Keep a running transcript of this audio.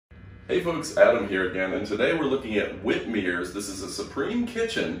Hey folks, Adam here again, and today we're looking at Whitmor's. This is a Supreme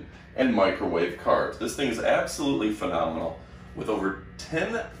Kitchen and Microwave Cart. This thing is absolutely phenomenal. With over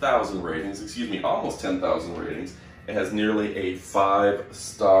 10,000 ratings, almost 10,000 ratings, it has nearly a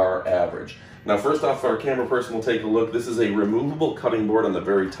 5-star average. Now first off, our camera person will take a look. This is a removable cutting board on the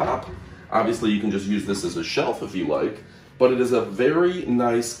very top. Obviously you can just use this as a shelf if you like, but it is a very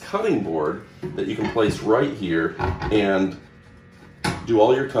nice cutting board that you can place right here and do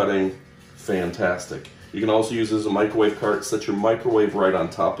all your cutting. Fantastic. You can also use it as a microwave cart, set your microwave right on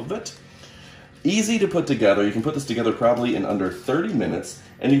top of it. Easy to put together. You can put this together probably in under 30 minutes,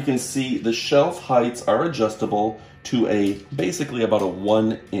 and you can see the shelf heights are adjustable to basically about a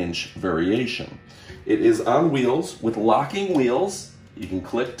 1-inch variation. It is on wheels with locking wheels. You can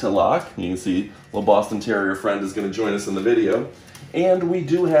click to lock. You can see little Boston Terrier friend is going to join us in the video. And we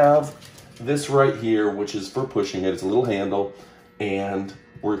do have this right here, which is for pushing it. It's a little handle, and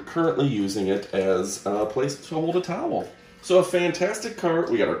we're currently using it as a place to hold a towel. So a fantastic cart.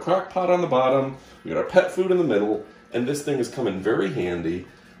 We got our crock pot on the bottom, we got our pet food in the middle, and this thing is coming very handy.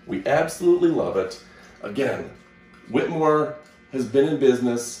 We absolutely love it. Again, Whitmor has been in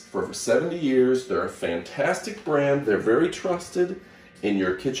business for over 70 years. They're a fantastic brand. They're very trusted in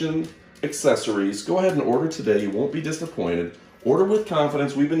your kitchen accessories. Go ahead and order today. You won't be disappointed. Order with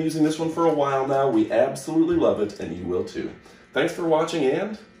confidence. We've been using this one for a while now. We absolutely love it, and you will too. Thanks for watching,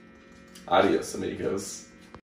 and adios, amigos.